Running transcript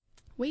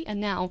We are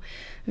now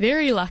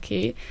very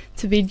lucky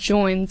to be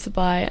joined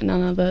by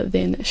none other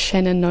than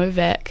Shannon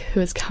Novak, who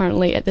is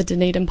currently at the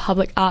Dunedin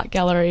Public Art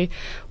Gallery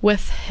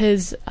with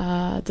his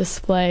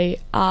display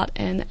Art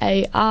and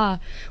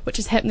AR, which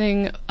is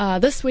happening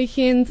this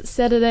weekend,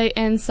 Saturday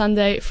and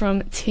Sunday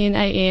from 10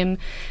 a.m.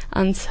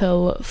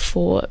 until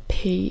 4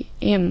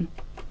 p.m.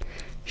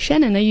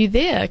 Shannon, are you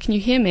there? Can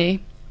you hear me?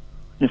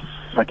 Yes,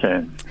 I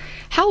can.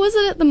 How is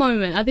it at the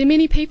moment? Are there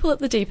many people at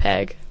the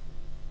DPAG?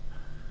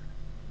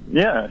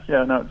 Yeah,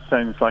 no, it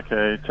seems like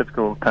a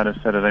typical kind of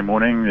Saturday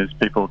morning. There's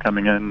people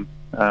coming in,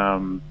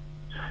 and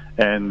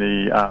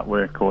the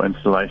artwork or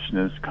installation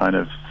is kind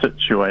of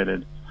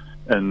situated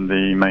in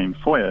the main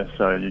foyer,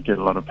 so you get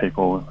a lot of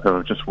people who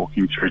are just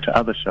walking through to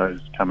other shows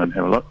come and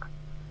have a look.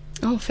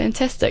 Oh,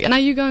 fantastic. And are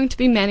you going to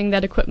be manning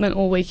that equipment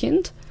all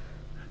weekend?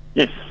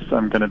 Yes,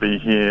 I'm going to be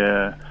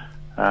here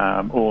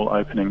all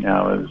opening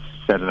hours,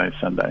 Saturday,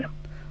 Sunday.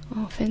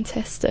 Oh,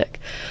 fantastic.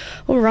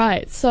 All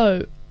right,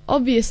 so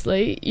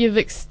obviously, you've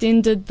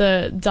extended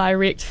the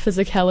direct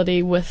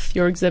physicality with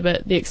your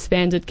exhibit, The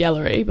Expanded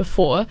Gallery,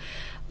 before.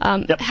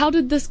 Yep. How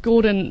did this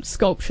Gordon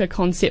sculpture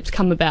concept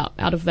come about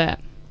out of that?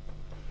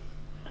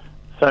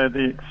 So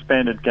the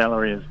Expanded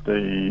Gallery is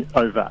the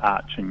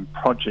overarching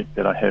project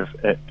that I have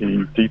at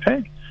the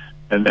DPAG,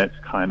 and that's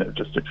kind of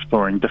just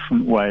exploring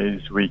different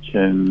ways we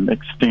can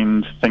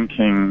extend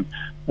thinking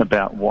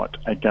about what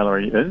a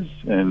gallery is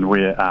and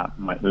where art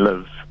might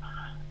live.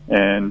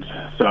 And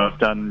so I've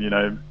done,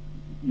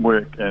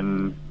 work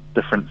in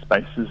different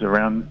spaces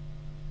around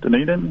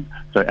Dunedin,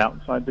 so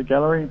outside the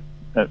gallery,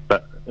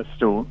 but are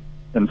still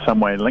in some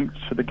way linked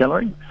to the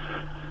gallery,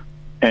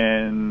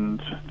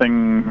 and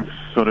things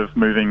sort of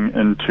moving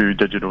into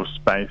digital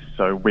space,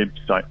 so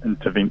website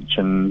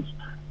interventions,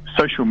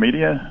 social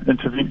media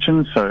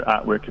interventions, so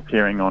artwork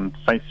appearing on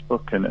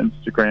Facebook and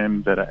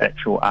Instagram that are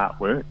actual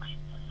artworks,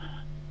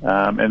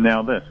 and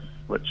now this,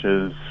 which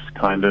is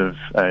kind of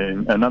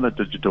another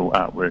digital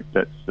artwork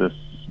that's this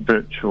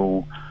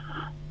virtual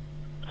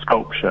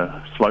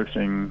sculpture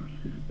floating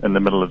in the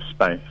middle of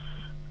space,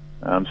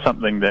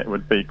 something that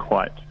would be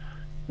quite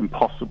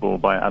impossible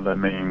by other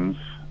means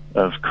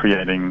of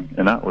creating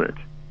an artwork.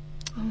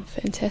 Oh,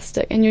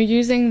 fantastic. And you're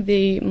using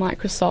the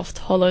Microsoft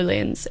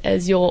HoloLens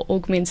as your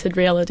augmented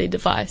reality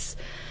device.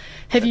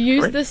 Have you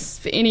used this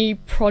for any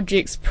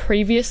projects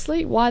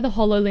previously? Why the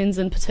HoloLens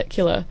in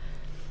particular?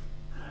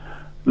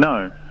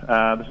 No,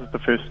 this is the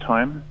first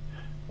time.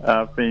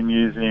 I've been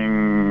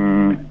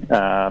using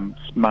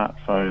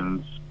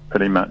smartphones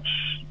pretty much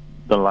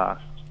the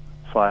last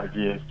 5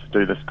 years to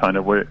do this kind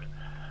of work,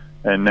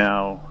 and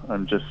now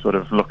I'm just sort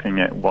of looking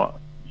at what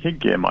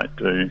headgear might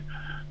do,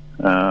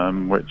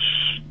 which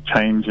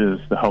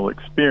changes the whole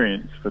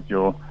experience. With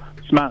your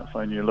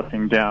smartphone, you're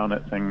looking down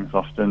at things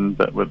often,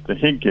 but with the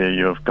headgear,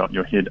 you've got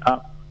your head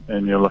up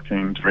and you're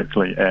looking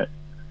directly at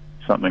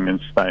something in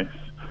space.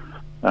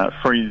 It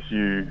frees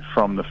you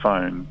from the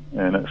phone,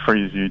 and it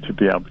frees you to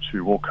be able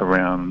to walk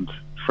around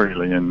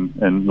freely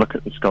and look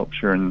at the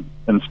sculpture in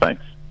space.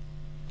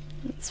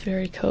 That's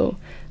very cool.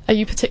 Are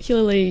you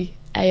particularly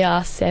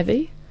AR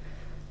savvy?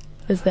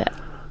 Is that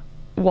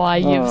why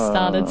you've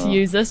started to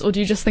use this, or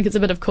do you just think it's a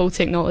bit of cool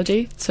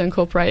technology to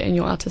incorporate in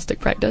your artistic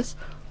practice?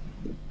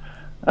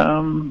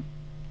 I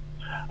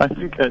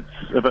think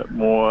it's a bit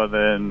more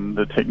than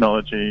the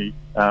technology.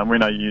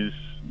 When I use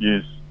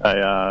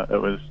AR,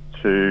 it was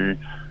to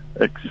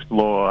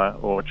explore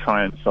or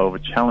try and solve a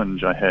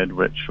challenge I had,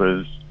 which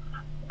was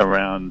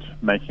around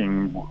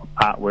making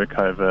artwork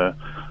over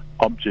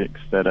objects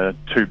that are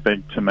too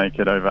big to make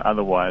it over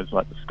otherwise,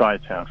 like the Sky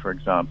Tower, for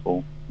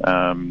example.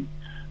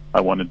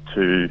 I wanted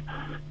to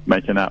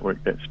make an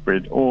artwork that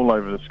spread all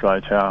over the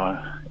Sky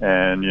Tower,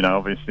 and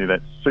obviously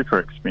that's super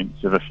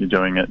expensive if you're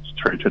doing it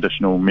through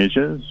traditional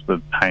measures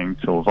with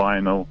paint or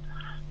vinyl.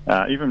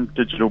 Even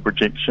digital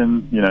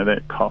projection,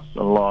 that costs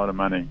a lot of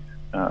money.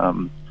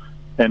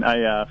 And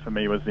AR for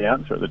me was the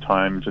answer at the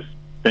time, just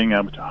being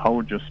able to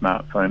hold your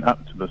smartphone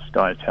up to the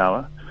Sky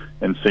Tower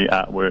and see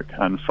artwork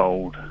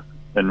unfold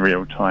in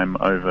real time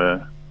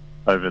over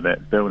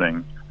that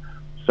building.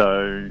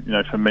 So,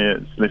 for me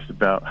it's less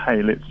about,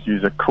 hey, let's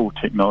use a cool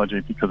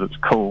technology because it's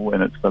cool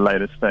and it's the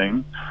latest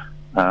thing,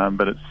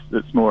 but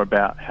it's more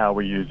about how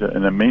we use it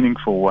in a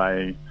meaningful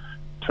way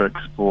to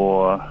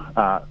explore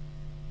art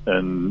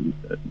and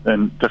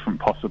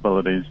different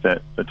possibilities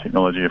that the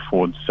technology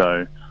affords.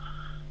 So,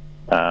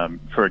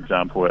 for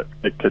example,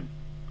 it could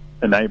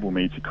enable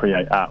me to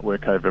create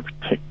artwork over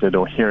protected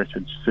or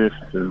heritage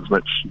surfaces,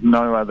 which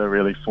no other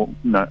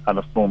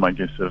form, I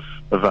guess,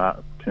 of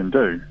art can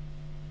do.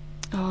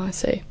 Oh, I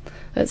see.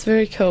 That's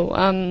very cool.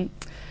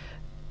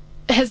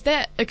 Has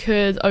that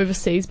occurred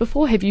overseas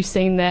before? Have you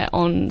seen that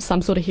on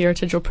some sort of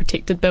heritage or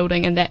protected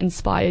building and that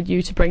inspired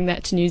you to bring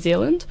that to New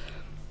Zealand?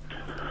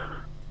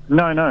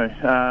 No.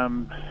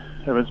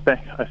 It was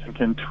back, I think,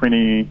 in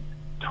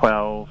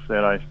 2012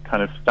 that I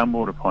kind of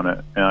stumbled upon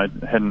it, and I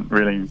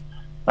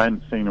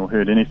hadn't seen or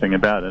heard anything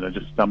about it. I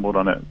just stumbled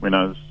on it when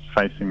I was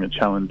facing the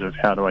challenge of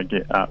how do I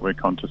get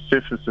artwork onto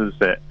surfaces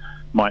that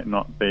might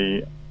not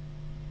be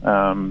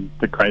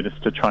the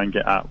greatest to try and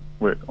get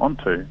artwork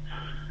onto.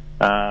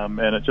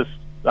 And it just,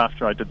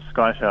 after I did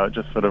Sky Tower, it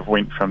just sort of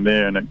went from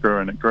there, and it grew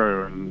and it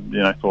grew. And,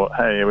 I thought,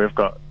 hey, we've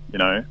got,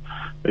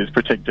 these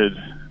protected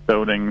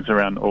buildings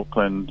around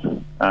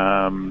Auckland.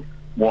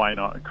 Why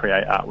not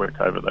create artwork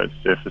over those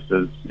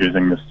surfaces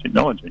using this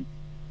technology?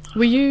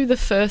 Were you the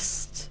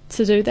first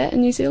to do that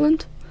in New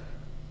Zealand?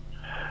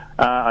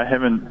 I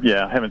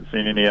haven't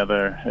seen any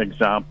other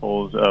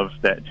examples of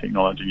that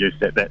technology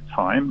used at that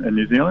time in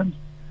New Zealand.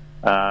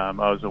 I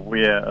was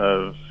aware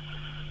of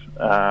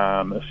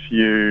a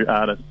few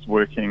artists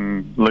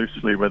working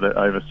loosely with it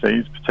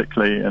overseas,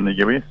 particularly in the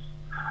US,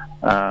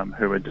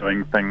 who were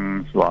doing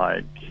things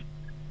like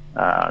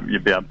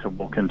you'd be able to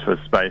walk into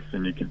a space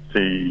and you could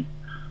see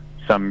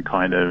some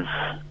kind of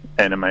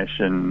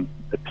animation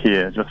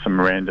appear, just some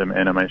random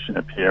animation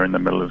appear in the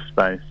middle of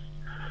space.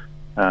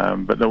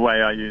 But the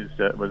way I used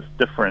it was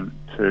different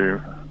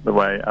to the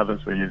way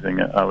others were using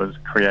it. I was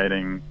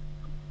creating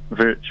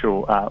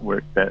virtual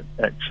artwork that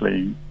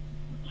actually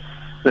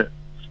sits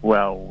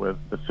well with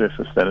the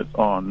surface that it's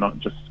on, not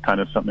just kind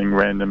of something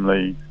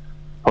randomly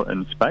put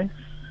in space.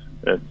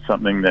 It's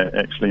something that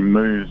actually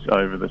moves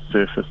over the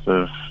surface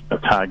of a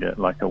target,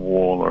 like a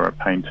wall or a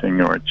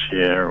painting or a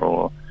chair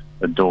or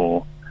a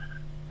door.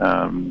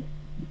 And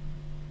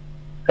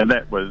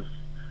that was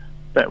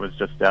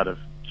just out of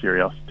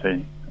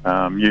curiosity,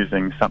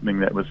 using something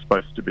that was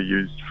supposed to be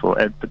used for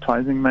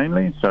advertising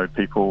mainly, so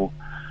people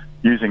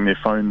using their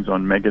phones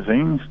on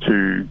magazines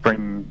to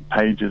bring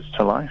pages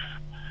to life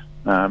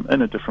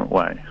in a different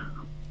way.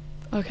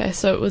 Okay,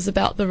 so it was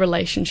about the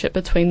relationship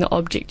between the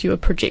object you were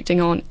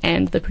projecting on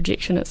and the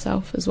projection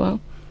itself as well?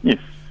 Yes.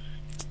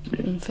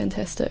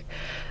 Fantastic.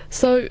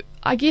 So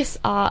I guess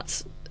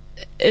art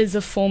is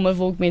a form of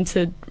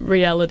augmented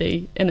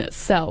reality in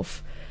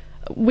itself.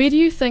 Where do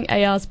you think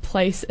AR's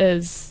place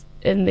is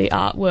in the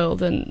art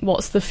world, and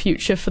what's the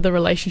future for the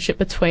relationship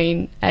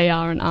between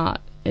AR and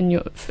art in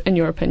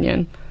your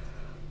opinion?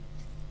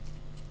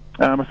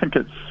 I think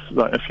it's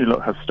like, if you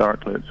look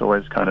historically, it's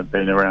always kind of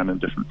been around in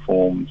different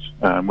forms,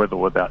 with or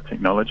without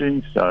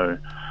technology. So,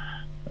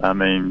 I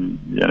mean,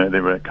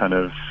 there were kind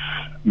of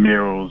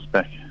murals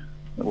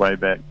way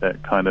back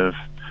that kind of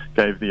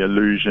gave the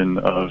illusion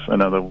of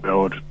another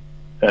world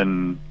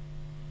in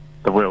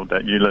the world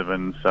that you live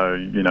in. So,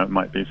 it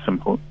might be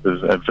simple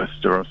as a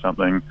vista or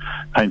something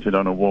painted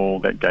on a wall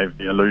that gave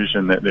the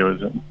illusion that there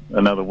was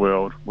another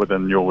world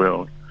within your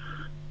world.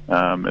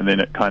 And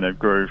then it kind of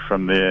grew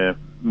from there,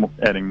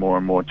 adding more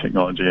and more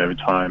technology over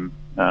time.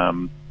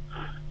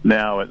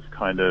 Now it's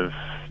kind of,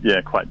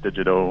 quite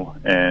digital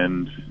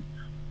and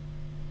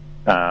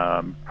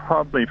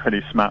probably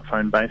pretty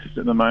smartphone based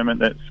at the moment.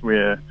 That's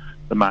where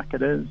the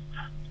market is.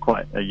 It's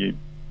quite a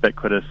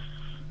ubiquitous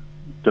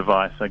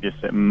device, I guess,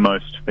 that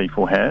most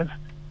people have,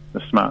 the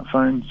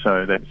smartphone,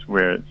 so that's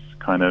where it's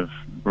kind of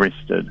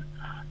rested.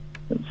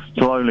 It's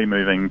slowly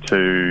moving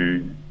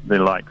to the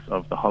likes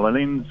of the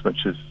HoloLens,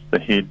 which is the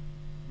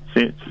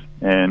headset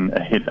and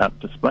a head-up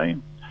display,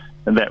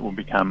 and that will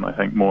become, I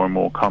think, more and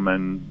more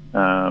common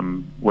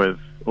with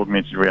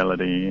augmented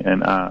reality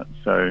and art.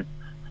 So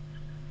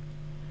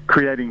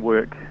creating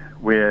work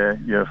where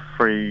you're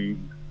free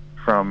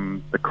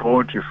from the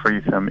cord, you're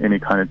free from any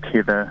kind of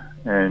tether,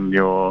 and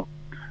you're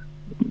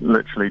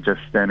literally just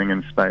standing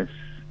in space,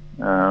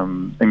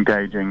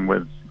 engaging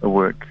with a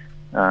work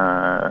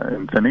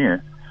in thin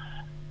air.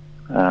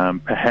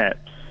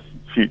 Perhaps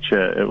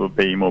future it will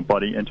be more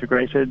body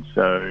integrated,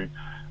 so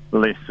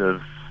less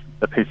of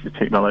a piece of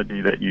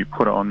technology that you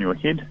put on your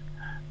head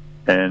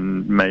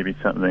and maybe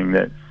something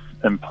that's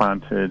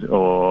implanted,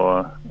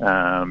 or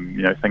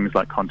things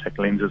like contact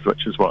lenses,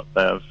 which is what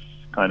they've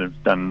kind of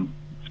done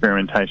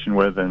experimentation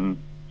with and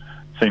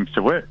seems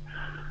to work.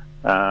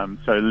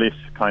 So less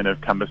kind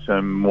of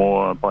cumbersome,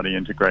 more body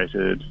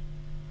integrated,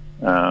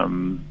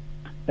 and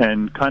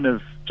kind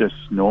of just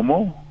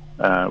normal,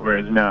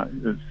 whereas now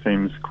it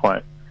seems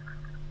quite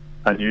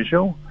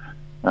unusual.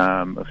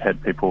 I've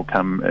had people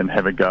come and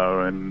have a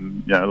go,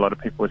 and a lot of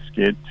people are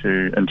scared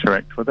to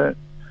interact with it.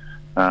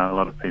 A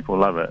lot of people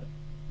love it,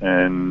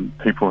 and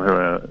people who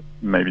are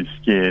maybe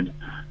scared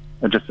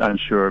are just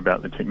unsure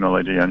about the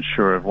technology,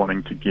 unsure of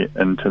wanting to get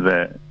into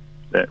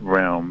that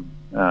realm,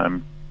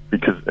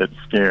 because it's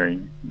scary,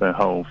 the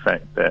whole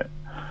fact that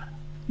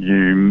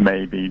you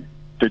may be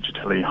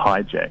digitally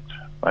hijacked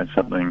by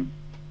something,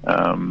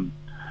 and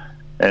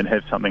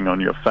have something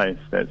on your face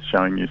that's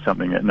showing you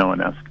something that no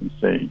one else can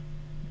see.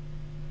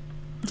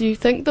 Do you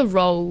think the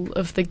role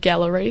of the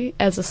gallery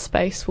as a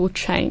space will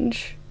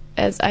change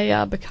as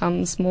AR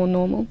becomes more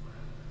normal?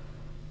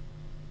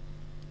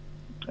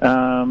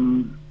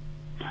 I'm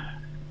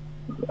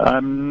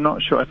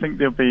not sure. I think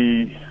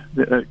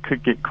it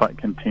could get quite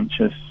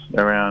contentious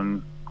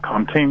around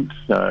content,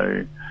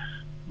 so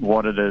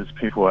what it is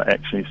people are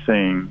actually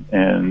seeing,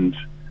 and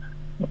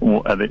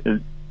are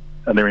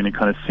there any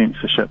kind of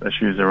censorship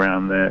issues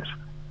around that?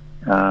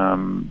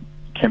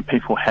 Can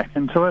people hack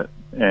into it,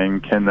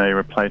 and can they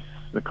replace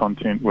the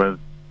content with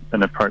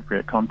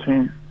inappropriate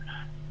content?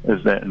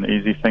 Is that an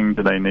easy thing?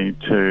 Do they need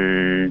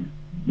to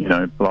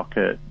block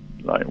it?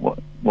 Like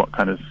what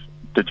kind of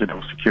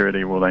digital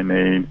security will they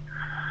need?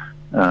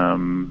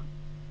 And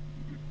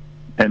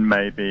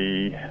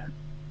maybe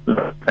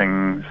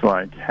things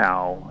like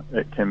how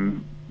it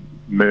can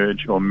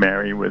merge or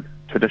marry with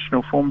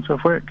traditional forms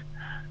of work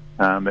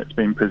that's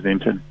been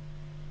presented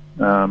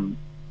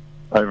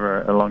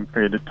over a long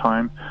period of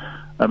time.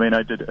 I mean,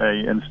 I did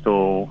a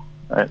install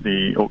at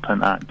the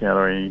Auckland Art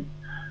Gallery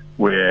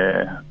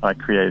where I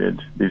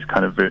created these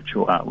kind of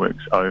virtual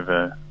artworks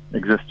over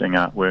existing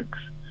artworks.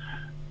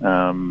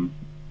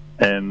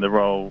 And the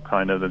role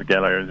kind of the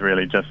gallery is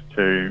really just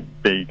to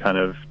be kind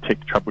of tech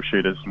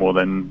troubleshooters more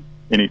than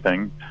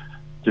anything,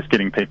 just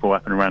getting people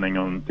up and running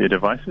on their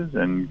devices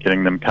and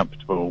getting them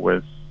comfortable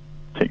with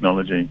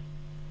technology.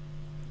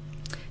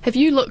 Have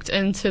you looked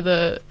into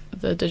the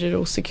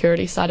digital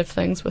security side of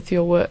things with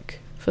your work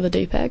for the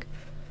DPAG?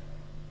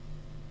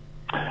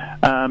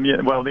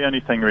 Yeah, well, the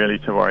only thing really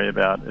to worry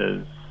about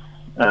is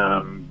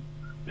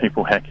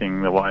people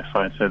hacking the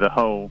Wi-Fi. So the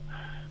whole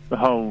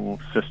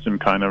system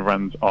kind of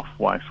runs off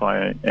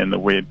Wi-Fi and the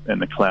web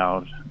and the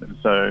cloud. And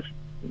so,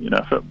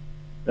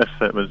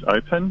 if it was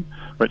open,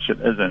 which it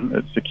isn't,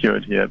 it's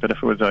secured here, but if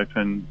it was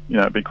open,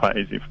 it'd be quite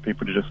easy for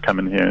people to just come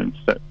in here and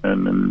sit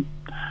in and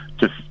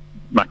just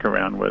muck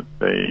around with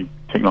the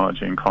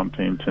technology and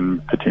content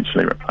and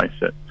potentially replace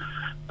it.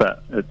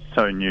 But it's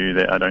so new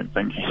that I don't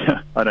think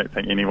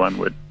anyone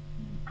would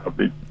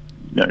probably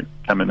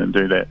come in and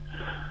do that.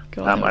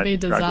 God, that would be a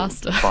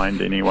disaster. To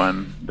find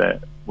anyone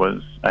that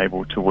was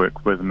able to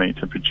work with me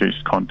to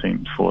produce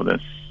content for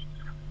this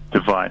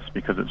device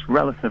because it's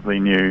relatively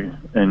new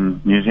in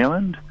New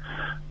Zealand.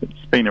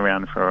 It's been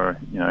around for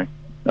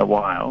a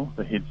while,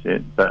 the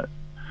headset, but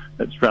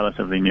it's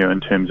relatively new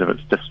in terms of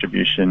its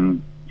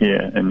distribution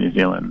here in New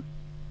Zealand.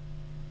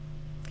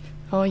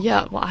 Oh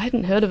yeah, well, I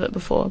hadn't heard of it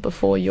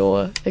before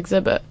your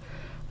exhibit,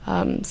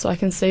 so I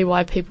can see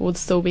why people would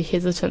still be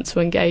hesitant to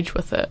engage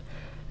with it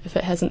if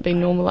it hasn't been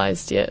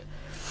normalised yet.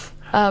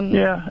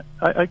 Yeah,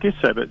 I guess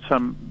so, but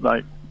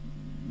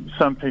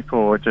some people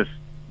are just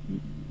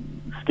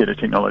scared of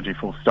technology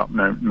full stop,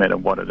 no matter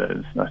what it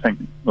is. I think,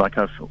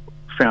 I've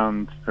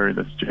found through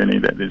this journey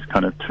that there's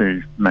kind of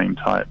two main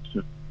types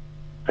of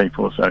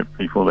people. So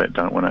people that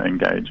don't want to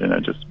engage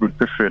and just would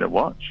prefer to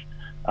watch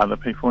other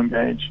people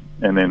engage,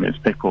 and then there's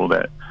people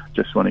that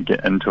just want to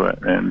get into it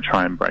and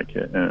try and break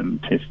it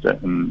and test it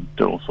and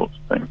do all sorts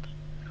of things.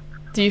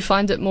 Do you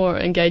find it more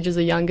engages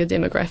a younger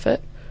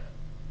demographic?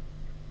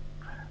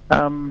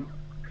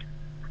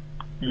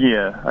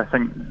 Yeah, I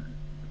think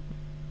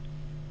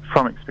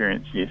from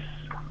experience, yes.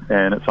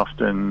 And it's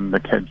often the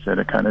kids that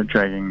are kind of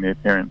dragging their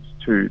parents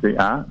to the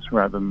arts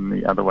rather than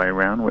the other way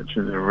around, which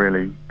is a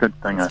really good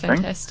thing, That's I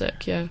think.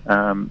 Fantastic, yeah.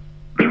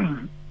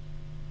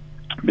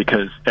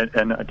 Because,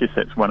 and I guess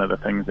that's one of the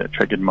things that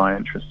triggered my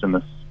interest in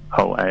this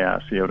whole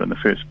AR field in the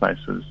first place,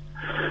 was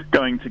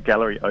going to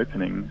gallery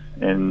openings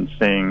and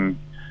seeing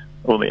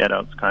all the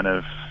adults kind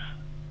of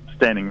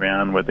standing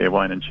around with their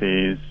wine and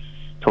cheese,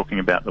 talking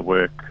about the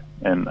work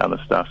and other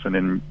stuff, and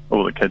then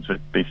all the kids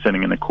would be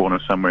sitting in a corner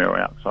somewhere or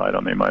outside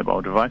on their mobile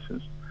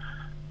devices,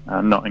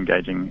 not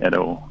engaging at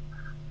all.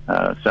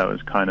 So it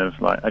was kind of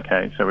like,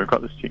 okay, so we've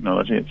got this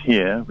technology, it's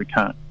here, we're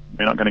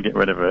not going to get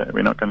rid of it,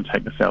 we're not going to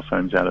take the cell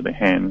phones out of their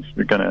hands,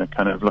 we're going to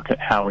kind of look at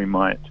how we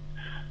might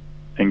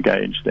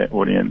engage that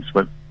audience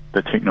with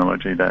the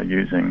technology they're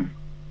using.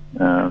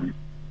 And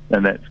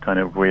that's kind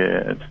of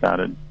where it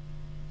started.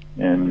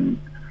 And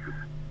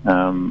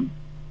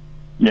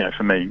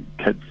for me,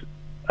 kids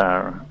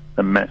are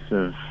a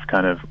massive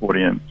kind of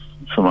audience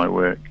for my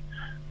work,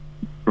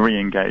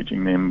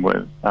 re-engaging them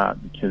with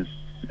art, because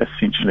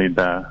essentially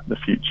they're the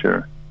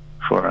future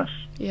for us.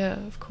 Yeah,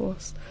 of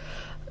course.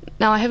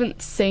 Now, I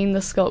haven't seen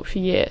the sculpture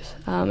yet,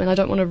 and I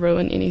don't want to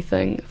ruin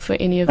anything for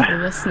any of the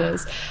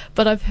listeners,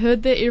 but I've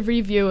heard that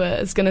every viewer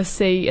is going to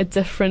see a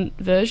different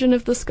version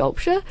of the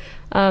sculpture,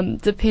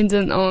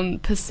 dependent on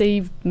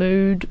perceived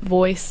mood,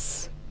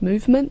 voice,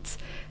 movement.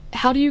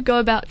 How do you go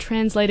about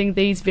translating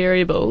these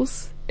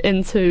variables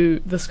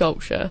into the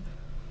sculpture?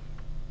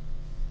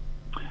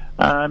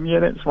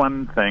 That's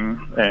one thing,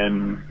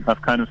 and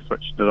I've kind of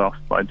switched it off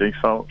by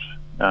default.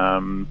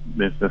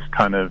 There's this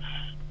kind of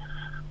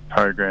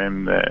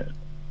program that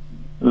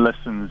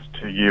listens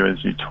to you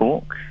as you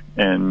talk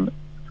and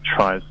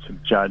tries to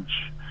judge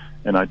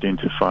and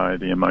identify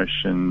the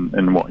emotion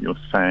in what you're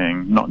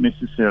saying, not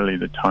necessarily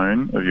the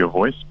tone of your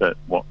voice, but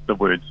what the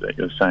words that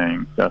you're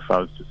saying. So if I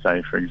was to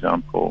say, for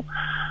example,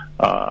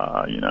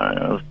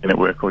 I've been at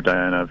work all day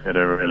and I've had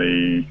a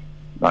really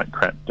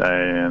crap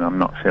day and I'm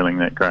not feeling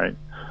that great,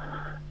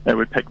 it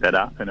would pick that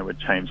up and it would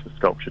change the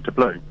sculpture to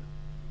blue.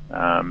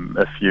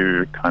 If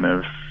you're kind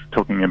of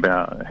talking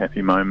about a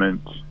happy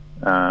moment,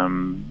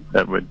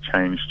 it would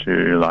change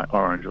to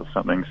orange or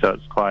something. So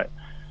it's quite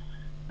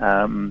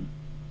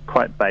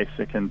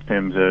basic in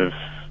terms of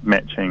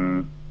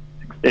matching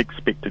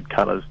expected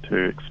colours to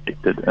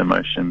expected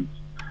emotions.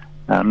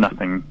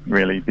 Nothing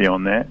really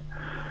beyond that.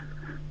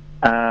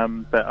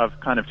 But I've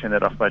kind of turned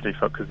that off by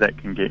default because that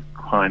can get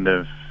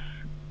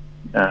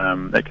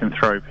it can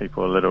throw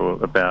people a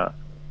little about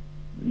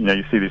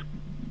you see these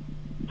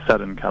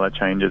sudden colour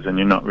changes and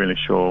you're not really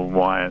sure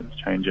why it's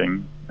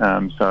changing.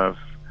 So I've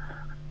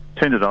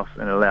turned it off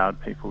and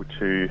allowed people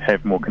to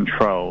have more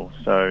control.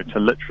 So to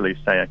literally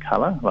say a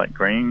colour like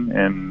green,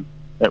 and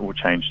it will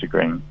change to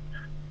green.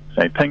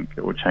 Say pink,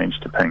 it will change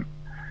to pink.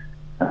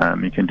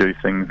 You can do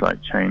things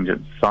like change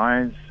its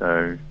size.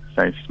 So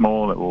say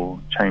small, it will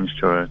change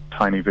to a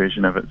tiny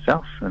version of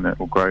itself and it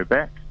will grow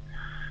back.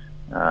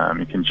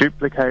 You can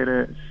duplicate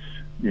it.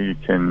 You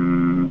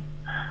can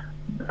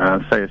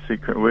say a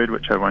secret word,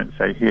 which I won't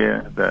say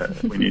here,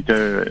 but when you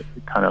do, it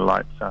kind of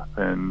lights up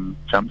and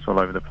jumps all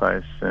over the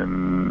place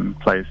and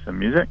plays some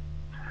music.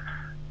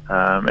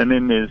 And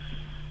then there's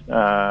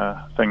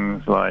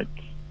things like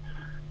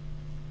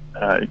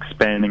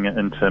expanding it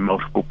into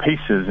multiple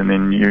pieces, and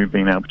then you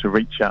being able to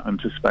reach out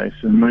into space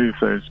and move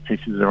those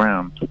pieces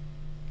around.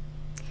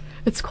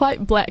 It's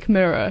quite Black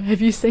Mirror.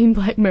 Have you seen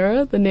Black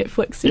Mirror, the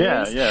Netflix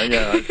series? Yeah.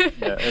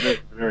 It is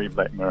very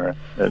Black Mirror.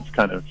 It's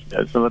kind of,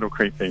 it's a little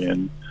creepy,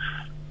 and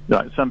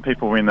like some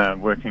people when they're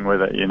working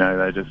with it,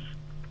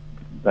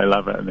 they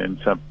love it, and then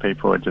some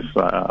people are just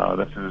like, oh,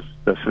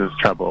 this is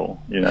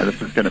trouble.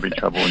 This is going to be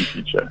trouble in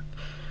future.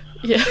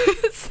 Yeah,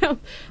 it sounds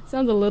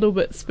a little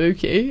bit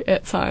spooky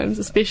at times,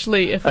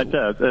 especially if... It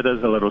does. It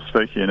is a little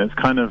spooky, and it's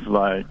kind of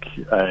like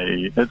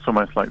it's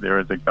almost like there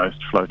is a ghost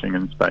floating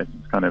in space.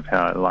 It's kind of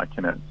how I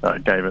liken it. So I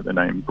gave it the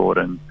name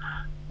Gordon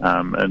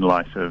in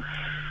light of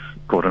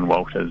Gordon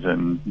Walters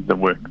and the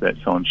work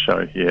that's on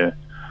show here.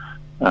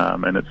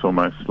 And it's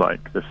almost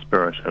like the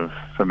spirit of,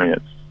 for me,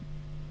 it's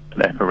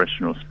an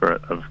apparitional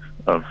spirit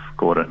of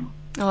Gordon.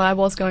 Oh, I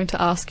was going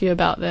to ask you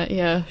about that,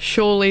 yeah.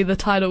 Surely the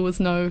title was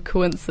no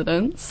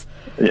coincidence.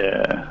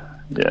 Yeah.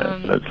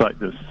 So it's like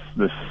this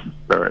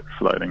spirit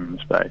floating in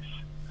space.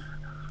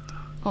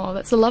 Oh,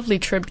 that's a lovely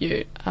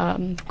tribute.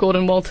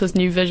 Gordon Walters'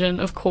 new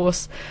vision, of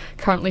course,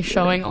 currently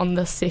showing on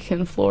the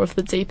second floor of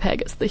the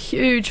DPAG. It's the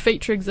huge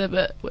feature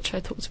exhibit, which I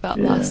talked about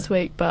last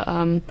week, but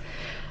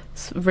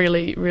it's a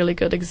really, really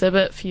good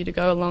exhibit for you to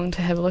go along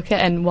to have a look at.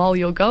 And while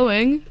you're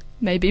going,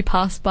 maybe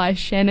pass by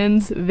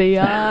Shannon's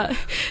VR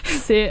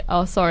set,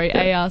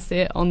 AR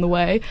set on the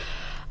way.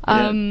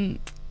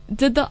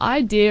 Did the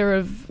idea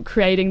of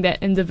creating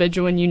that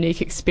individual and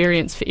unique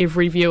experience for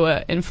every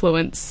viewer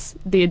influence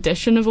the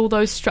addition of all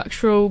those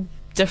structural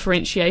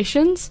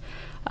differentiations?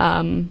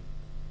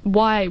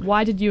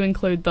 Why did you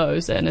include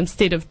those in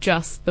instead of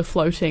just the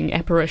floating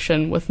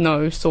apparition with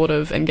no sort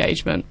of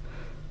engagement?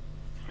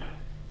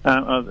 I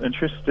was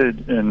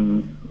interested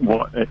in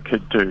what it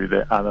could do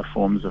that other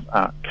forms of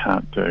art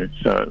can't do.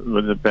 So it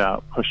was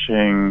about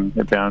pushing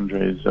the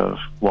boundaries of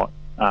what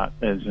art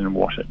is and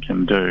what it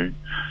can do.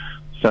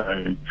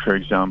 So, for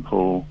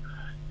example,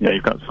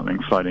 you've got something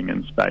floating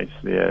in space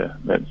there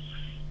that's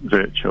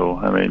virtual.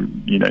 I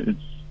mean,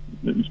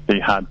 it'd be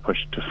hard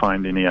pushed to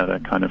find any other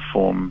kind of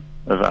form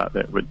of art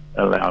that would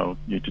allow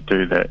you to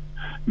do that.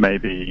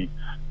 Maybe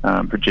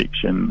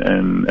projection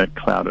in a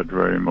clouded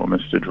room or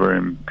misted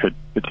room could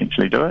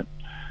potentially do it,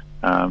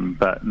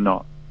 but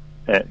not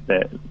at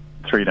that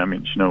true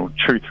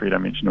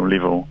three-dimensional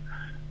level.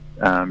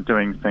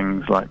 Doing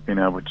things like being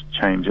able to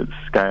change its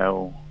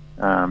scale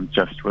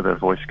just with a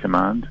voice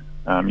command.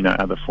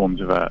 Other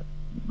forms of art,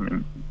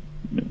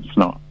 it's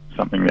not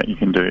something that you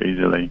can do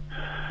easily.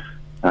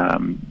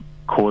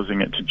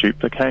 Causing it to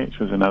duplicate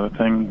was another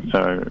thing.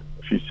 So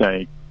if you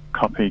say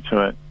copy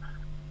to it,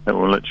 it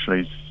will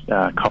literally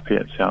copy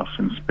itself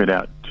and spread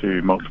out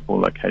to multiple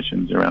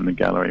locations around the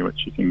gallery,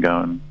 which you can go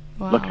and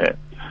look at.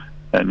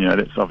 And,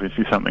 that's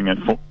obviously something that,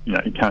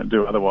 you can't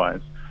do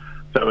otherwise.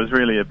 So it was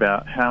really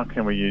about how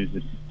can we use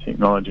this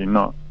technology,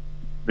 not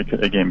because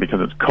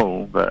it's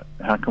cool, but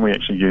how can we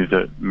actually use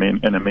it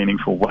in a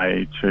meaningful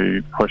way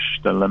to push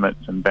the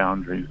limits and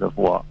boundaries of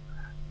what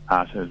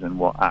art is and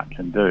what art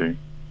can do.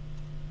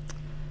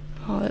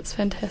 Oh, that's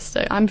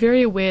fantastic. I'm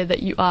very aware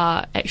that you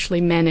are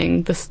actually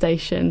manning the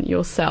station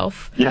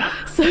yourself. Yeah.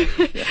 So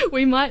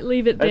we might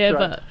leave it there,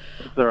 right. but...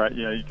 It's all right.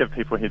 You give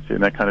people a headset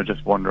and they kind of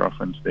just wander off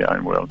into their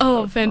own world.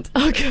 Oh, good.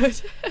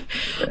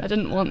 I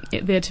didn't want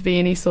there to be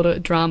any sort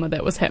of drama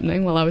that was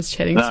happening while I was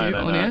chatting to you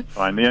on air. It's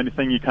fine. The only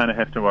thing you kind of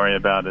have to worry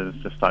about is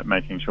just like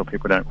making sure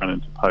people don't run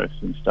into posts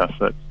and stuff.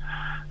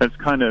 It's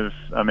kind of,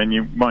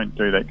 you won't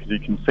do that because you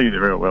can see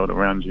the real world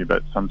around you,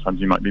 but sometimes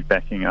you might be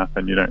backing up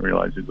and you don't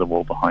realise there's a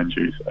wall behind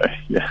you, so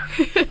yeah.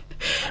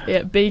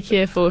 Yeah, be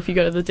careful if you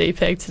go to the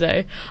DPAG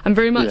today. I'm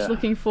very much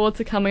looking forward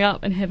to coming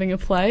up and having a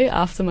play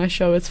after my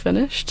show is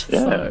finished.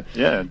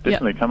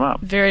 Definitely come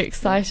up. Very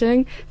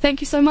exciting.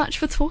 Thank you so much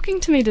for talking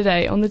to me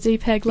today on the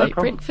DPAG Late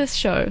Breakfast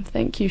Show.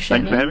 Thank you,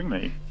 Shannon. Thanks for having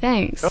me.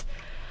 Thanks. Cool.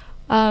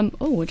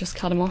 We just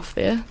cut him off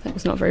there. That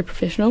was not very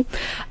professional.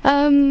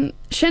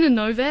 Shannon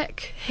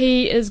Novak,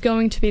 he is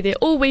going to be there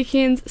all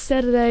weekend,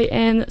 Saturday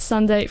and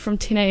Sunday from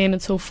 10 a.m.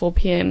 until 4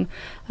 p.m.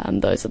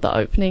 Those are the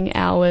opening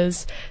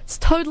hours. It's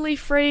totally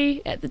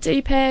free at the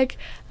DPAG,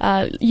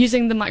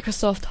 using the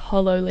Microsoft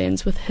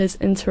HoloLens with his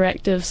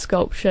interactive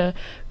sculpture,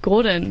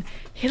 Gordon.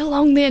 Head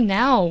along there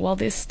now while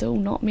there's still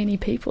not many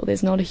people.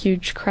 There's not a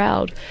huge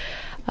crowd.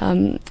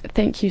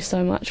 Thank you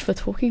so much for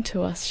talking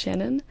to us,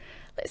 Shannon.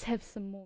 let's have some more